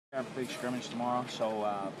Have a big scrimmage tomorrow, so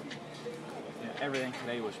everything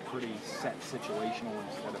today was pretty set situational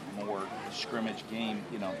instead of more scrimmage game,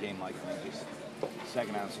 game-like things. Just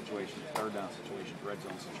second down situations, third down situations, red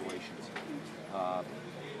zone situations. A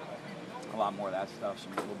lot more of that stuff,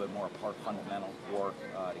 some a little bit more apart fundamental work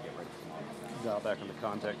to get ready for tomorrow. Dial back into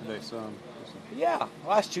contact today, some. Yeah,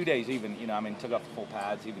 last 2 days even, took off the full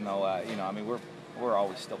pads, even though, we're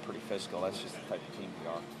always still pretty physical. That's just the type of team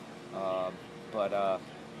we are.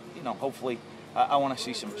 Hopefully, I want to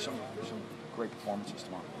see some great performances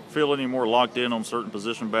tomorrow. Feel any more locked in on certain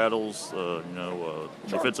position battles? Sure.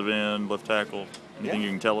 Defensive end, left tackle. Anything you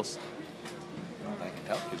can tell us? I don't think I can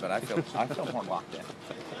tell you, but I feel more locked in.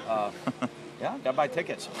 Yeah, got to buy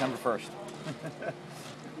tickets September 1st.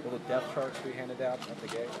 Will the depth charts be handed out at the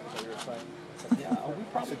gate? Is that what you're saying? Yeah, we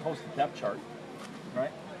probably post a depth chart,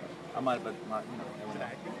 right? I might have, but not, never know.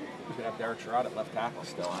 We could have Derek Sherrod at left tackle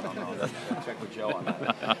still. I don't know. I'll check with Joe on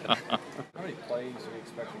that. How many plays do you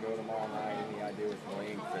expect to go tomorrow night? Any idea with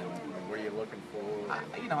length and what are you looking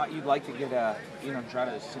for? You'd like to get try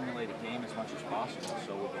to simulate a game as much as possible.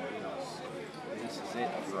 So, this is it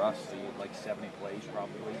for us. So you'd like 70 plays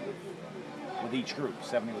probably with each group.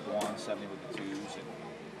 70 with one, 70 with the twos, and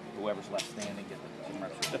whoever's left standing get some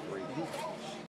reps with the three.